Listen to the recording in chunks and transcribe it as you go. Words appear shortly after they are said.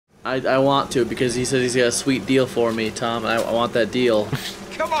I want to because he said he's got a sweet deal for me, Tom. I want that deal.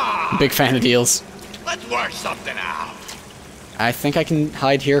 Come on! Big fan of deals. Let's work something out. I think I can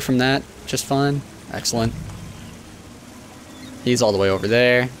hide here from that just fine. Excellent. He's all the way over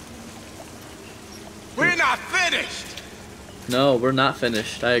there. We're not finished! No, we're not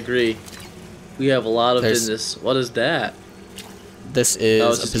finished. I agree. We have a lot of business. What is that? This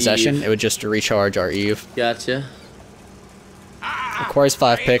is a possession. Eve. It would just recharge our Eve. Gotcha. Requires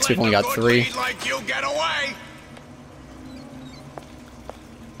 5 picks. We've only got 3. Like you get away.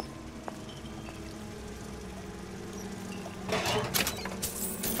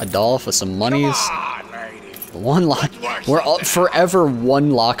 A doll for some monies. Come on, lady. One lock. We're all forever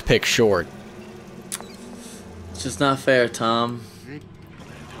 1 lockpick short. It's just not fair, Tom.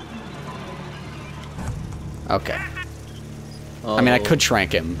 Okay. Oh. I mean, I could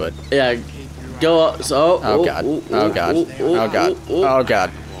shrank him, but Yeah, go up. So, oh god, oh god, oh god, oh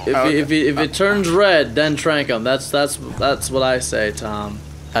god. If it turns red, then trank him. That's what I say, Tom.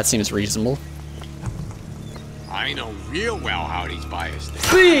 That seems reasonable. I know real well how these buyers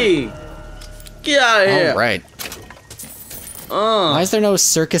think. B! Get out of here! All right. Why is there no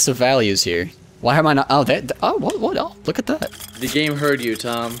circus of values here? Why am I not? Oh, that. Oh, what? Oh, look at that. The game heard you,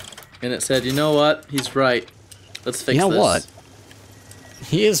 Tom, and it said, "You know what? He's right. Let's fix this." You know what?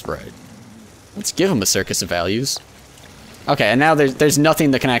 He is right. Let's give him a circus of values. Okay, and now there's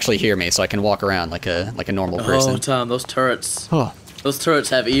nothing that can actually hear me, so I can walk around like a normal person. Oh, Tom, those turrets. Oh. Those turrets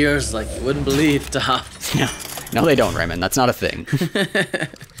have ears like you wouldn't believe, Tom. Yeah. No, they don't, Raymond. That's not a thing.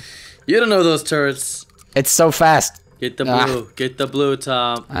 You don't know those turrets. It's so fast. Get the blue. Get the blue,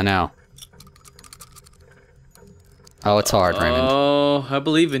 Tom. I know. Oh, it's hard, Raymond. Oh, I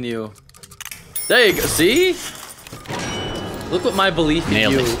believe in you. There you go. See? Look what my belief in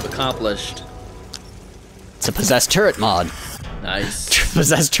Nailed you it. accomplished. It's a possessed turret mod. Nice.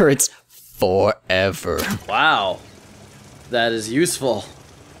 Possessed turrets forever. Wow. That is useful.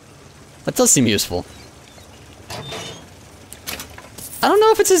 That does seem useful. I don't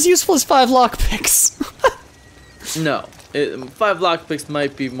know if it's as useful as 5 lockpicks. No. 5 lockpicks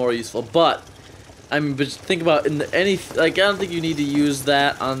might be more useful, but I mean, but think about I don't think you need to use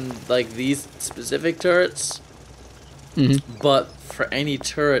that on like these specific turrets. But for any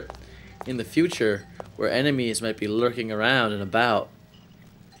turret in the future where enemies might be lurking around and about,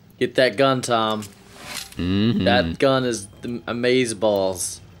 get that gun, Tom. That gun is the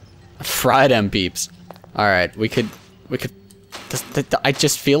amazeballs. Fried M peeps. All right, we could. I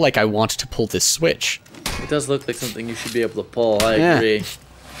just feel like I want to pull this switch. It does look like something you should be able to pull. I Yeah. agree.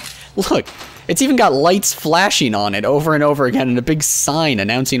 Look, it's even got lights flashing on it over and over again and a big sign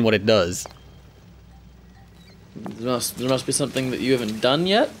announcing what it does. There must be something that you haven't done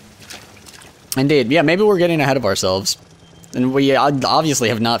yet. Indeed, yeah, maybe we're getting ahead of ourselves. And we obviously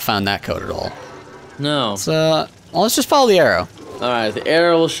have not found that code at all. No. So, well, let's just follow the arrow. All right, the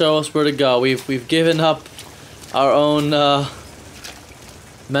arrow will show us where to go. We've given up our own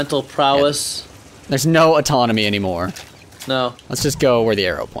mental prowess. There's no autonomy anymore. No. Let's just go where the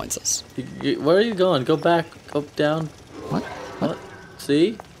arrow points us. Where are you going? Go back. Go down. What? What?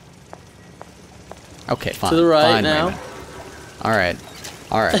 See? Okay, fine. To the right fine, now. Raymond. All right.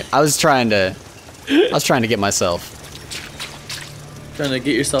 All right. I was trying to get myself Trying to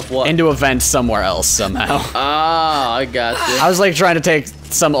get yourself what? into a vent somewhere else somehow. Ah, I got you. I was like trying to take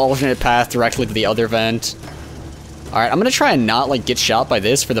some alternate path directly to the other vent. All right, I'm gonna try and not like get shot by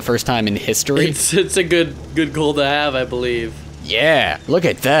this for the first time in history. It's a good goal to have, I believe. Yeah, look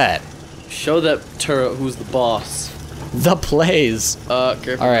at that. Show that turret who's the boss. The plays.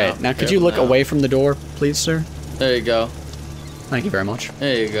 Careful. All right, now could you look away from the door, please, sir? There you go. Thank you very much.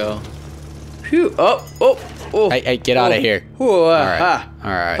 There you go. Phew. Oh, oh, oh. Hey, get out of here. All right.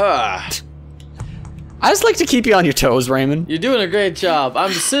 All right. I just like to keep you on your toes, Raymond. You're doing a great job.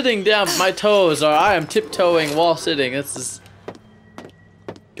 I'm sitting down with my toes, or I am tiptoeing while sitting. This is.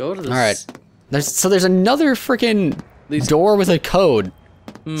 Go to this. All right. There's another freaking door with a code.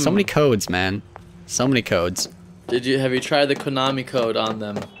 So many codes, man. So many codes. Have you tried the Konami code on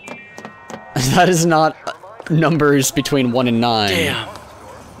them? That is not numbers between 1 and 9. Damn.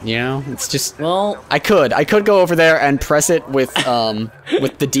 You know, it's just. Well, I could go over there and press it with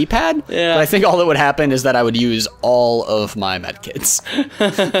the D-pad. Yeah. But I think all that would happen is that I would use all of my medkits.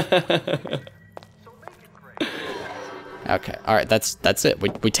 Okay. All right. That's it.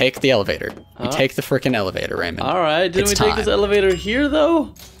 We take the elevator. We take the frickin' elevator, Raymond. all right. Didn't we take this elevator here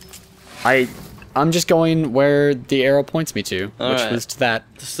though? I'm just going where the arrow points me to, which was to that.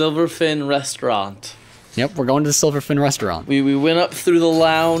 The Silverfin restaurant. Yep, we're going to the Silverfin restaurant. We went up through the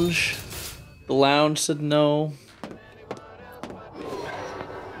lounge. The lounge said no.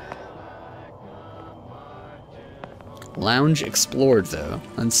 Lounge explored, though.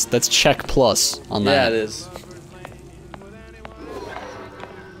 That's check plus on that. Yeah, it is.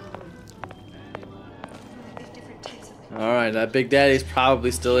 Alright, that Big Daddy's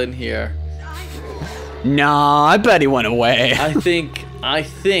probably still in here. Nah, I bet he went away. I think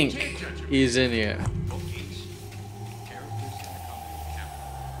he's in here.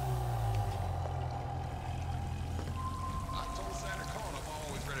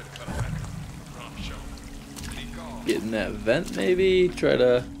 Get in that vent, maybe? Try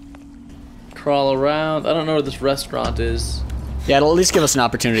to crawl around. I don't know where this restaurant is. Yeah, it'll at least give us an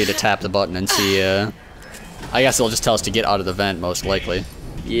opportunity to tap the button and see, I guess it'll just tell us to get out of the vent, most likely.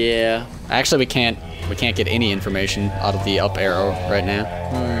 Yeah. Actually, we can't get any information out of the up arrow right now.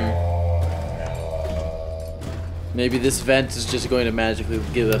 Maybe this vent is just going to magically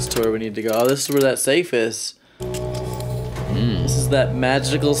give us to where we need to go. Oh, this is where that safe is. This is that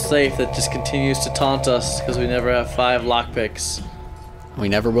magical safe that just continues to taunt us because we never have 5 lockpicks. We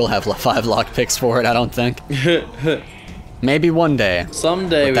never will have 5 lockpicks for it, I don't think. Maybe one day.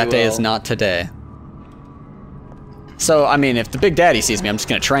 Someday we will. But that day is not today. So, I mean, if the Big Daddy sees me, I'm just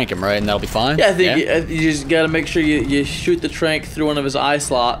gonna trank him, right? And that'll be fine? Yeah, I think you just gotta make sure you shoot the trank through one of his eye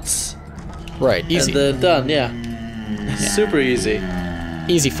slots. Right, easy. And then done, yeah. Super easy.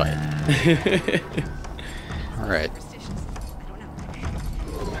 Easy fight. Alright.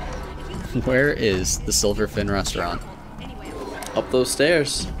 Where is the Silverfin restaurant? Up those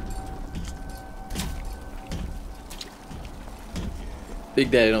stairs. Big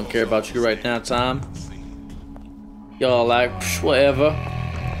Daddy don't care about you right now, Tom. Y'all like, psh, whatever.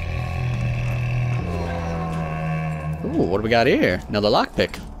 Ooh, what do we got here? Another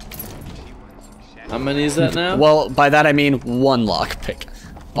lockpick. How many is that now? Well, by that I mean one lockpick.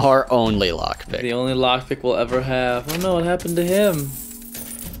 Our only lockpick. The only lockpick we'll ever have. Oh no, what happened to him?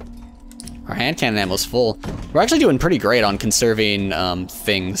 Our hand cannon ammo's full. We're actually doing pretty great on conserving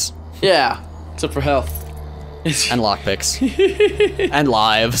things. Yeah, except for health. And lockpicks. And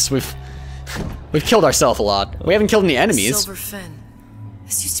lives. We've killed ourselves a lot. We haven't killed any enemies. Silverfin.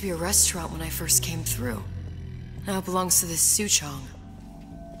 This used to be a restaurant when I first came through. Now it belongs to this Suchong.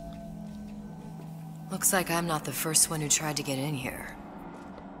 Looks like I'm not the first one who tried to get in here.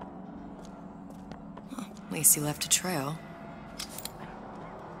 Well, at least he left a trail.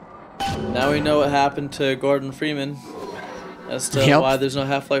 Now we know what happened to Gordon Freeman. As to why there's no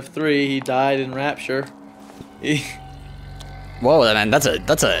Half-Life 3. He died in Rapture. Whoa, man, that's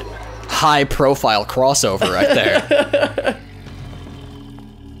a high-profile crossover right there.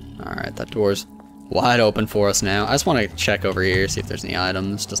 Alright, that door's wide open for us now. I just want to check over here, see if there's any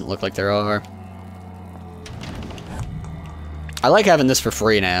items. Doesn't look like there are. I like having this for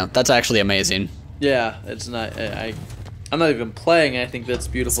free now. That's actually amazing. Yeah, it's not. I'm not even playing. I think that's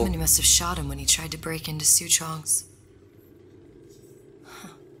beautiful. Somebody must have shot him when he tried to break into Suchong's. Huh.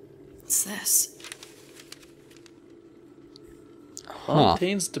 What's this?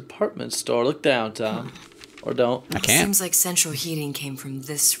 Fontaine's department store. Look down, Tom. Or don't. I can't. Seems like central heating came from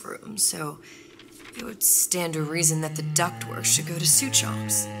this room, so it would stand to reason that the ductwork should go to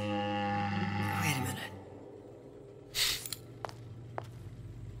Suchong's. Wait a minute.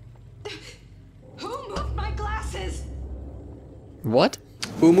 Who moved my glasses? What?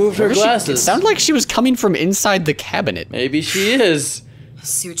 Who moved her It glasses? sounded like she was coming from inside the cabinet. Maybe she is.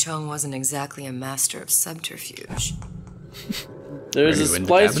 Suchong wasn't exactly a master of subterfuge. There's Are a you in the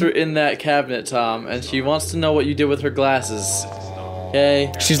splicer cabinet? in that cabinet, Tom, and she wants to know what you did with her glasses.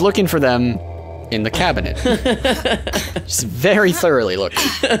 Okay? She's looking for them in the cabinet. She's very thoroughly looking.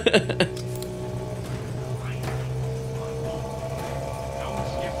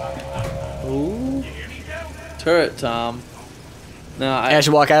 Ooh. Turret, Tom. Now, I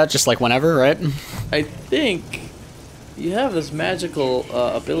should walk out just like whenever, right? I think you have this magical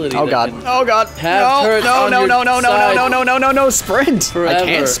ability. Oh that god. can Oh god. have turrets No, on no, your no, no, no, side no, no, no, no, no, no, sprint. I forever.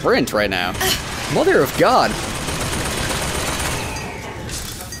 can't sprint right now. Mother of God.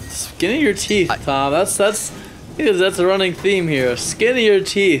 Skin of your teeth, Tom. That's a running theme here. Skin of your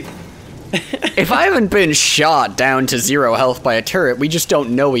teeth. If I haven't been shot down to 0 health by a turret, we just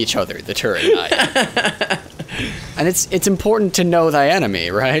don't know each other, the turret and I. And it's important to know thy enemy,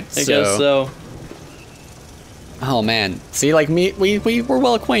 right? I guess so. Oh man. See, like me, we're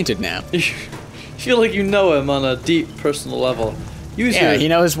well acquainted now. You feel like you know him on a deep personal level. Yeah, he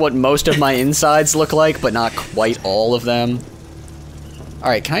knows what most of my insides look like, but not quite all of them.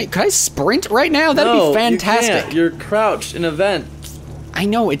 Alright, can I sprint right now? That'd be fantastic. You can't. You're crouched in a vent. I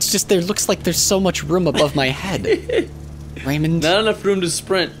know, it's just there looks like there's so much room above my head. Raymond. Not enough room to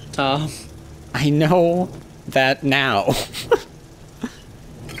sprint, Tom. I know that now.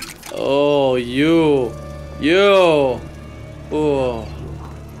 Oh, you Yo! Oh.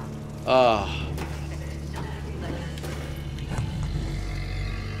 Ah.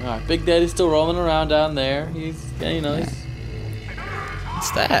 Alright, Big Daddy's still roaming around down there. He's, you know, he's...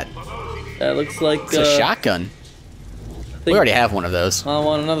 What's that? That looks like... It's a shotgun. We already have one of those. I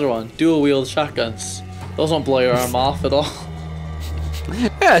want another one. Dual-wield shotguns. Those won't blow your arm off at all.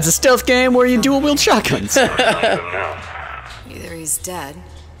 Yeah, it's a stealth game where you dual-wield shotguns. Either he's dead,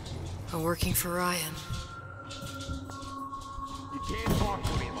 or working for Ryan. You can't talk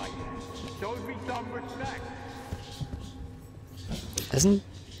to me like that. Show me some respect. Isn't...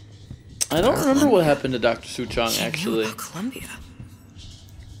 I don't remember what happened to Dr. Suchong, He actually. knew about Columbia.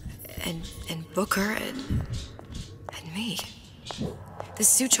 And Booker and me. The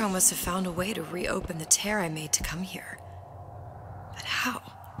Suchong must have found a way to reopen the tear I made to come here. But how?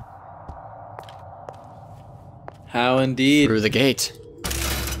 How indeed. Through the gate.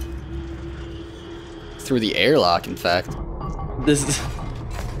 Through the airlock, in fact. This is...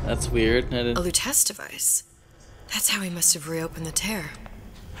 That's weird. I A didn't... Lutece device. That's how he must have reopened the tear.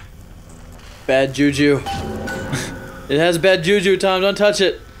 Bad juju. It has bad juju, Tom. Don't touch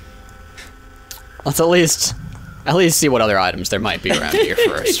it. Let's at least see what other items there might be around here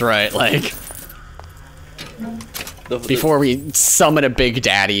first, right? Like, before we summon a Big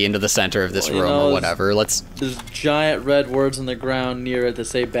Daddy into the center of this Well, you room know, or whatever, let's... There's giant red words on the ground near it that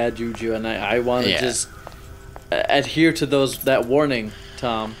say bad juju, and I want to just adhere to that warning,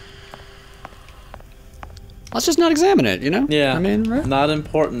 Tom. Let's just not examine it, you know? Yeah. I mean, right? Not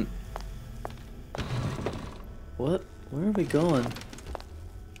important. What? Where are we going?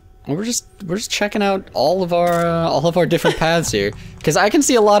 We're just checking out all of our different paths here, because I can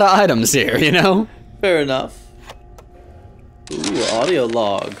see a lot of items here, you know? Fair enough. Ooh, audio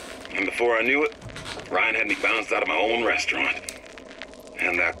log. And before I knew it, Ryan had me bounced out of my own restaurant.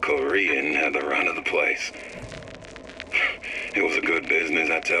 And that Korean had the run of the place. It was a good business,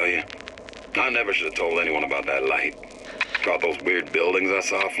 I tell you. I never should have told anyone about that light. About those weird buildings I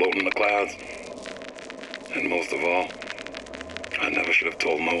saw floating in the clouds. And most of all, I never should have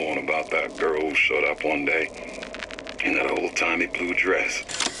told no one about that girl who showed up one day in that old-timey blue dress.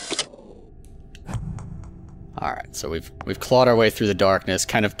 Alright, so we've clawed our way through the darkness,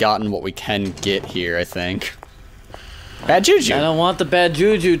 kind of gotten what we can get here, I think. Bad juju! I don't want the bad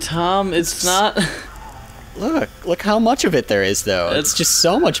juju, Tom. It's not... Look how much of it there is, though. It's just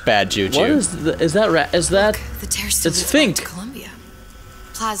so much bad juju. What is that Look, the tear still It's leads Fink. back to Columbia.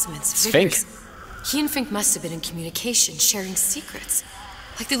 Plasmids, It's Vickers. Fink. He and Fink must have been in communication, sharing secrets.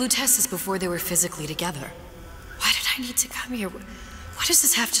 Like the Luteces before they were physically together. Why did I need to come here? What does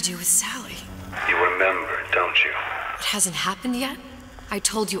this have to do with Sally? You remember, don't you? It hasn't happened yet? I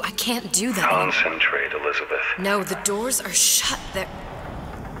told you I can't do that anymore. Concentrate, Elizabeth. No, the doors are shut. They're...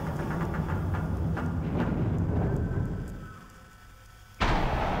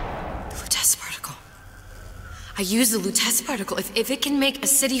 The Lutece particle. I use the Lutece particle. If it can make a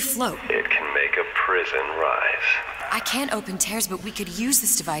city float. It can make a prison rise. I can't open tears, but we could use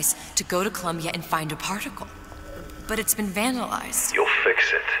this device to go to Columbia and find a particle. But it's been vandalized. You'll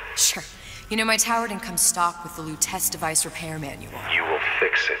fix it. Sure. You know, my tower didn't come stock with the Lutece device repair manual. You will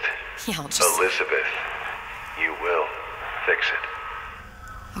fix it. Yeah, I'll just... Elizabeth, you will fix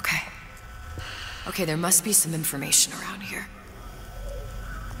it. Okay. Okay, there must be some information around here.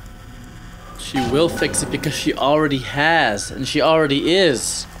 She will fix it because she already has, and she already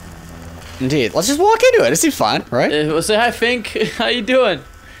is. Indeed. Let's just walk into it. It seems fine, right? Well, say hi, Fink. How you doing?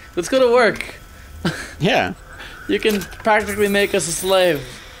 Let's go to work. Yeah. You can practically make us a slave.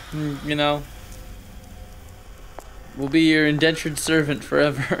 You know. We'll be your indentured servant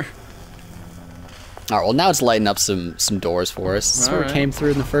forever. Alright, well now it's lighting up some doors for us. This is where we Alright. came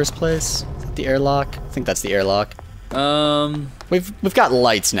through in the first place. Is that the airlock? I think that's the airlock. We've got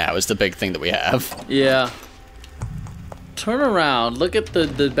lights now is the big thing that we have. Yeah. Turn around. Look at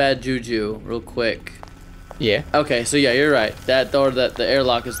the bad juju real quick. Yeah. Okay, so yeah, you're right. That door, the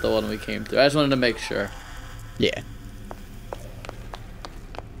airlock is the one we came through. I just wanted to make sure. Yeah.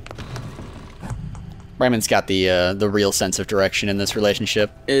 Raymond's got the real sense of direction in this relationship.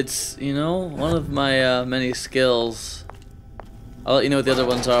 It's, you know, one of my many skills. I'll let you know what the other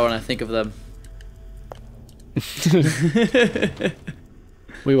ones are when I think of them.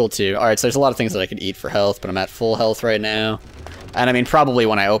 We will too. Alright, so there's a lot of things that I could eat for health, but I'm at full health right now. And I mean, probably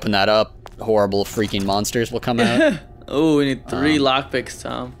when I open that up, horrible freaking monsters will come out. Oh, we need 3 lockpicks,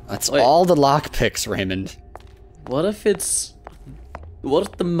 Tom. That's Wait, all the lockpicks, Raymond. What if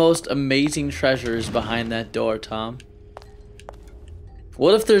the most amazing treasure is behind that door, Tom?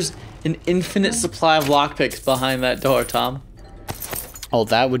 What if there's an infinite supply of lockpicks behind that door, Tom? Oh,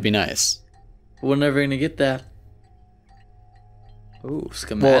 that would be nice. We're never gonna get that. Ooh,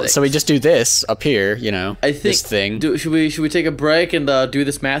 schematics. Well, so we just do this up here, you know, I think, this thing. Should we take a break and do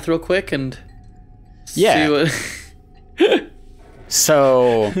this math real quick and Yeah. see what...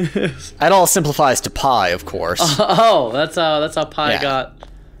 So it all simplifies to pi, of course. Oh, that's how pi Yeah. got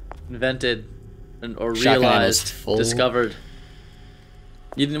invented or Shotgun ammo's realized, full. discovered.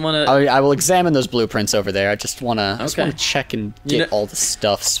 You didn't want to. I will examine those blueprints over there. I just wanna Okay. check and You get know- all the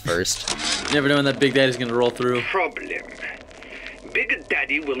stuffs first. You never know when that Big Daddy's gonna roll through. Problem. Big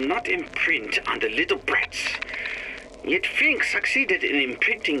Daddy will not imprint on the little brats. Yet Fink succeeded in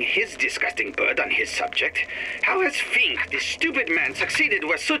imprinting his disgusting bird on his subject. How has Fink, this stupid man, succeeded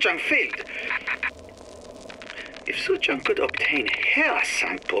where Suchong failed? If Suchong could obtain hair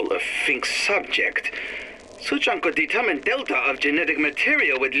sample of Fink's subject, Suchong could determine delta of genetic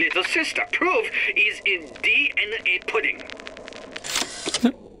material with little sister. Proof is in DNA pudding.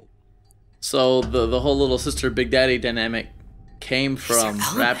 So the whole little sister Big Daddy dynamic came These are from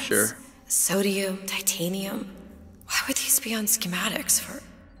elements. Rapture. Sodium, titanium. Why would these be on schematics for...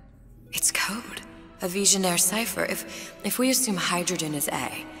 It's code. A Visionaire cipher. If we assume hydrogen is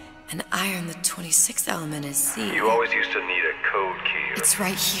A, and iron, the 26th element, is C... You always used to need a code key. It's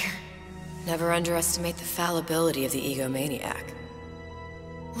right here. Never underestimate the fallibility of the egomaniac.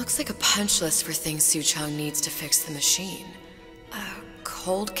 Looks like a punch list for things Suchong needs to fix the machine. A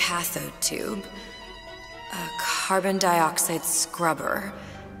cold cathode tube, a carbon dioxide scrubber,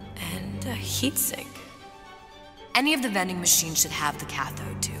 and a heatsink. Any of the vending machines should have the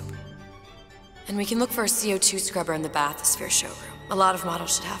cathode tube. And we can look for a CO2 scrubber in the bathysphere showroom. A lot of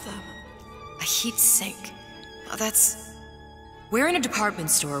models should have them. A heat sink. Oh, that's... Where in a department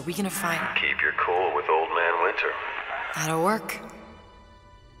store are we gonna find... Keep your cool with Old Man Winter. That'll work.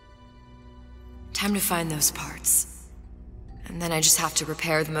 Time to find those parts. And then I just have to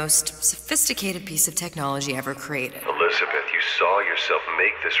repair the most sophisticated piece of technology ever created. Elizabeth, you saw yourself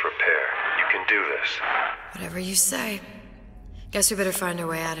make this repair. You can do this. Whatever you say. Guess we better find our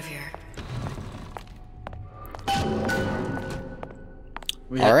way out of here.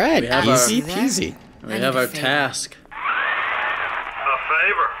 All right, we have easy our- peasy. We have our task. A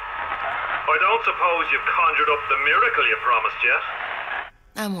favor? I don't suppose you've conjured up the miracle you promised yet?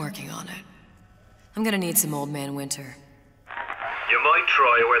 I'm working on it. I'm gonna need some Old Man Winter. You might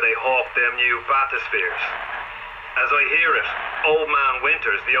try where they hawk them new bathyspheres. As I hear it, Old Man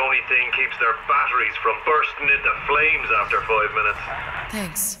Winter's the only thing keeps their batteries from bursting into flames after 5 minutes.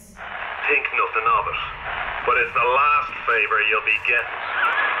 Thanks. Think nothing of it. But it's the last favor you'll be getting.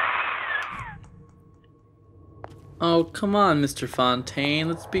 Oh, come on, Mr. Fontaine.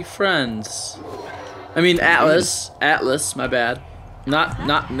 Let's be friends. I mean, Atlas. Atlas, my bad. Not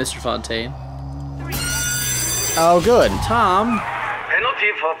Mr. Fontaine. Oh, good. Tom.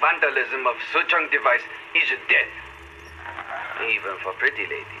 Penalty for vandalism of Suchong device is death. Even for pretty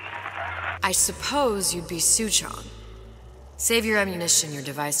lady. I suppose you'd be Suchong. Save your ammunition, your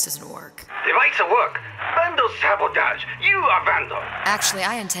device doesn't work. Device at work. Vandal sabotage. You are vandal. Actually,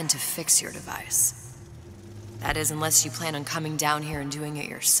 I intend to fix your device. That is, unless you plan on coming down here and doing it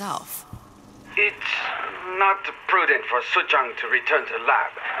yourself. It's not prudent for Suchong to return to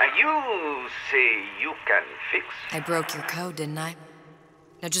lab. You say you can fix? I broke your code, didn't I?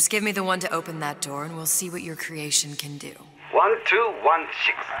 Now just give me the one to open that door and we'll see what your creation can do.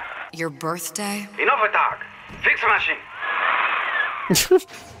 1216. Your birthday? Enough talk. Fix the machine.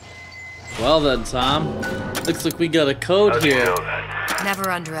 Well then, Tom. Looks like we got a code How'd you here. know that? Never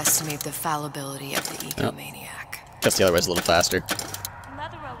underestimate the fallibility of the egomaniac. Guess the other way's a little faster.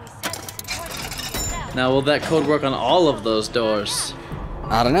 Now, will that code work on all of those doors?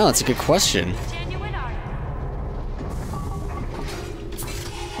 I don't know. That's a good question.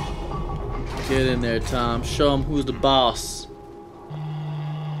 Get in there, Tom. Show him who's the boss.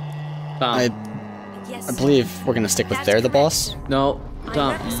 Tom. I believe we're gonna stick with they're the boss. No,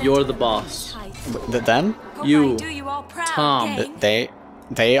 Tom, you're the boss. Them? You, Tom.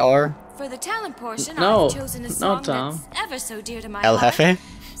 They are For the talent portion, No, I've chosen a no, song Tom. that's ever so dear to my El heart, Jefe.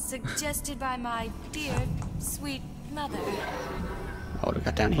 suggested by my dear, sweet mother. Oh, what do we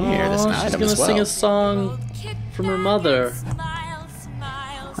got down here? There's an Oh, she's item gonna as well. sing a song from her mother. Smile,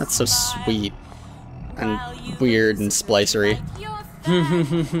 smile, That's so smile, sweet and while you weird and listen splicery. like you're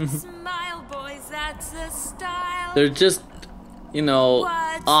fine. Smile, boys, that's the style. They're just, you know,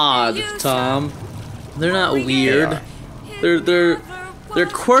 odd, Tom. They're not weird. They're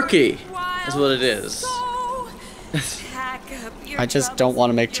quirky, is what it is. I just don't want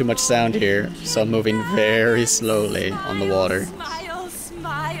to make too much sound here, so I'm moving very slowly on the water. Smile,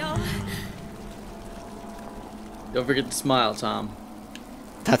 smile. Don't forget to smile, Tom.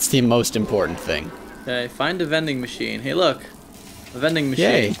 That's the most important thing. Okay, find a vending machine. Hey, look. A vending machine.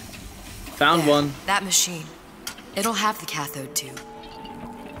 Yay. Found one. That machine. It'll have the cathode too.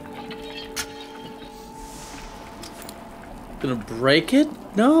 Gonna break it?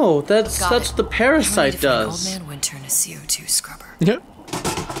 No, that's what the parasite does. Old Man Winter in a CO2 scrubber. Yep.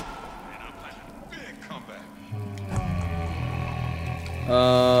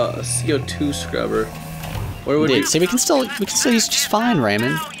 A CO2 scrubber. Where would you? See, we can still use just fine,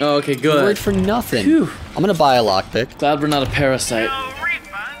 Raymond. Oh, okay, good. Worried for nothing. Phew. I'm gonna buy a lockpick. Glad we're not a parasite.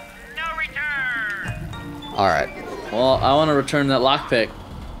 All right. Well, I want to return that lockpick.